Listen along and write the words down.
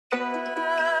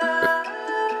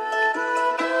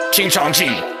Ching chong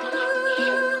ching.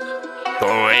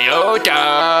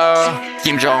 Toyota.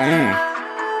 Kim Jong-un.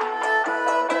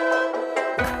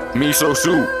 Miso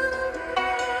soup.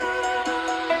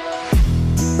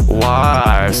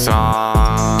 Wife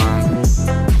song.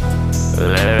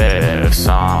 Left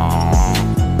song.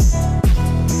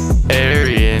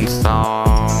 Aryan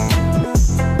song.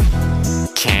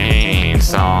 Kane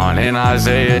song. And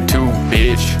Isaiah 2,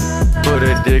 bitch. Put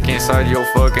a dick inside your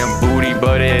fucking booty,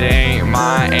 but it ain't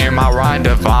mine. And my rhyme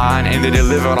divine, and it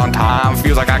delivered on time.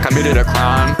 Feels like I committed a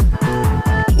crime.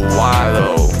 Why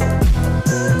though?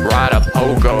 Ride a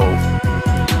pogo,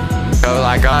 cause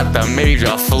I got the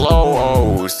major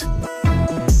flows.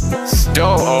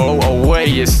 Stow away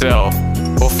yourself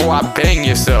before I bang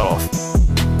yourself,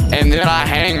 and then I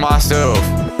hang myself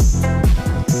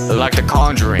like the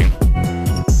Conjuring.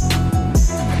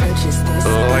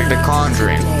 Like the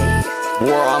Conjuring.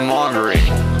 War I'm mongering.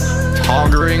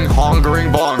 Hongering,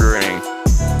 bongering.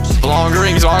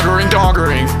 Blongering, zongering,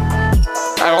 dongering.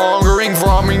 Hongering,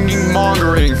 vromming,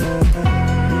 mongering.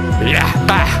 Yeah,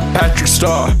 bah, Patrick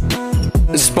Star.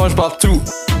 SpongeBob 2.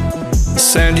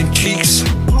 Sandy Cheeks.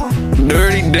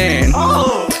 Dirty Dan.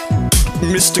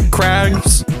 Mr.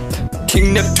 Krabs.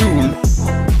 King Neptune.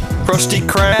 Krusty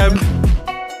Krab.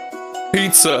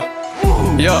 Pizza.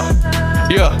 Yeah.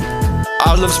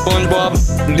 I love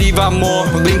SpongeBob, Levi Moore,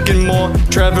 Lincoln Moore,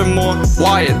 Trevor Moore,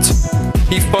 Wyatt.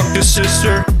 He fucked his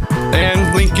sister,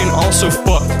 and Lincoln also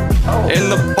fucked in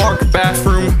the park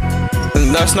bathroom,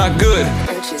 and that's not good.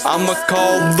 I'ma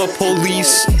call the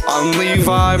police on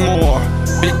Levi Moore,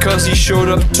 because he showed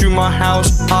up to my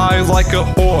house high like a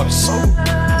horse,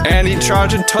 and he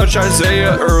tried to touch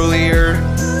Isaiah earlier.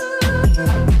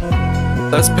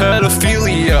 That's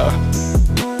pedophilia.